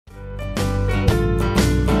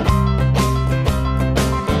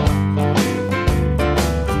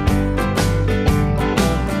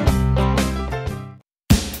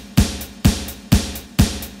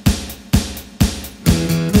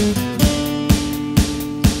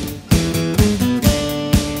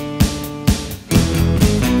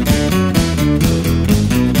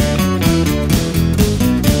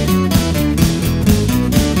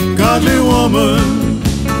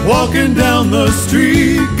walking down the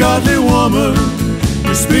street, godly woman,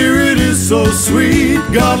 your spirit is so sweet,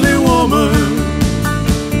 godly woman.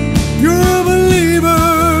 You're a believer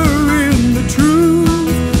in the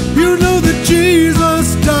truth. You know that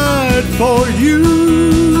Jesus died for you.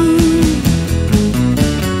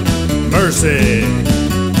 Mercy.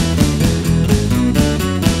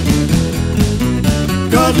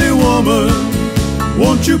 Godly woman,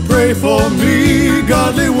 won't you pray for me,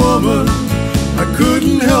 godly woman? I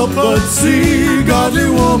couldn't help but see, godly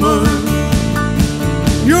woman.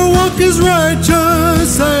 Your walk is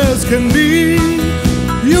righteous as can be.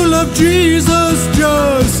 You love Jesus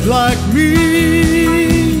just like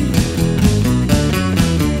me.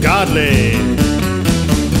 Godly.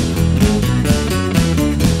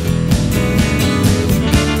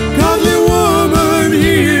 Godly woman,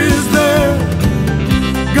 He is there.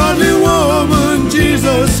 Godly woman,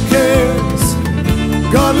 Jesus cares.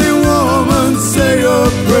 Godly woman, say a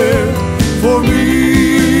prayer for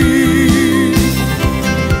me.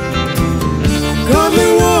 Godly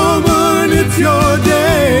woman, it's your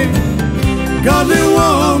day. Godly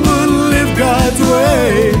woman, live God's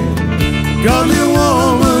way. Godly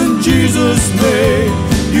woman, Jesus made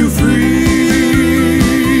you free,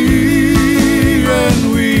 and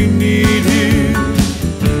we need Him.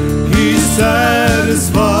 He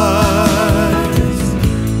satisfies.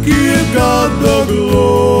 Give God the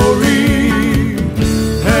glory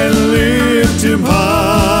and lift Him high.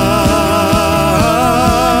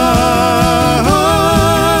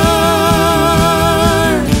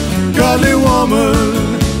 Godly woman,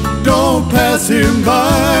 don't pass Him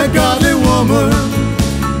by. Godly woman,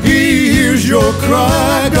 He hears your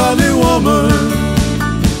cry. Godly woman,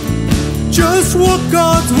 just walk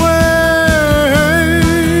God's way.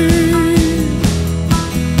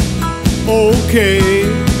 Okay,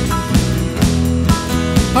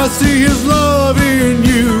 I see His love in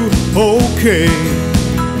you. Okay,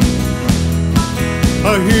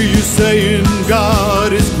 I hear you saying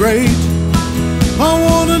God is great. I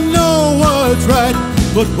wanna know what's right,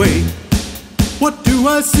 but wait, what do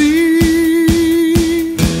I see?